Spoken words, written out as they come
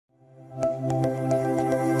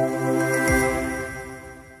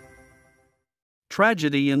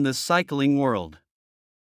Tragedy in the cycling world.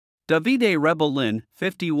 Davide Rebellin,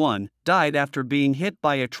 51, died after being hit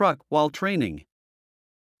by a truck while training.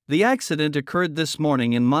 The accident occurred this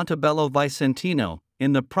morning in Montebello Vicentino,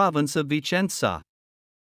 in the province of Vicenza.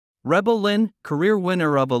 Rebellin, career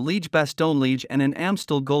winner of a Liège-Bastogne-Liège and an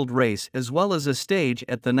Amstel Gold Race as well as a stage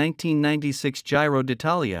at the 1996 Giro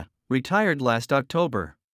d'Italia, retired last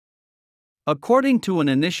October. According to an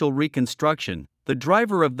initial reconstruction, the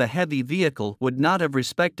driver of the heavy vehicle would not have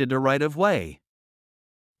respected a right-of-way.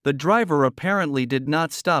 The driver apparently did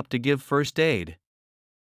not stop to give first aid.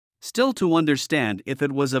 Still to understand if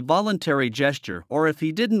it was a voluntary gesture or if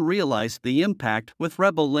he didn't realize the impact with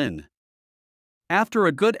Rebellin. After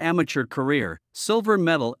a good amateur career, silver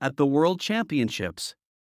medal at the World Championships.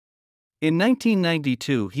 In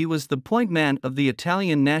 1992 he was the point man of the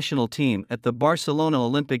Italian national team at the Barcelona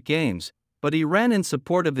Olympic Games, but he ran in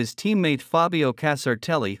support of his teammate Fabio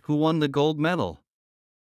Casartelli, who won the gold medal.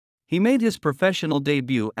 He made his professional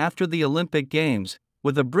debut after the Olympic Games,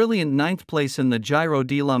 with a brilliant ninth place in the Giro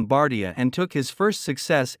di Lombardia, and took his first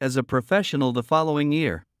success as a professional the following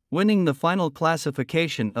year, winning the final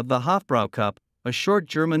classification of the Hofbrau Cup, a short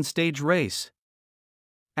German stage race.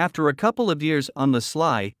 After a couple of years on the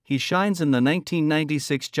sly, he shines in the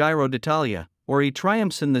 1996 Giro d'Italia, where he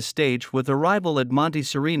triumphs in the stage with a rival at Monte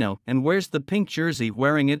Sirino and wears the pink jersey,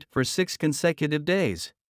 wearing it for 6 consecutive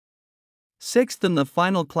days. Sixth in the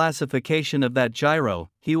final classification of that Giro,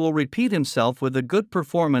 he will repeat himself with a good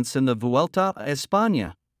performance in the Vuelta a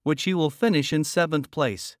España, which he will finish in 7th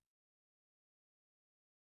place.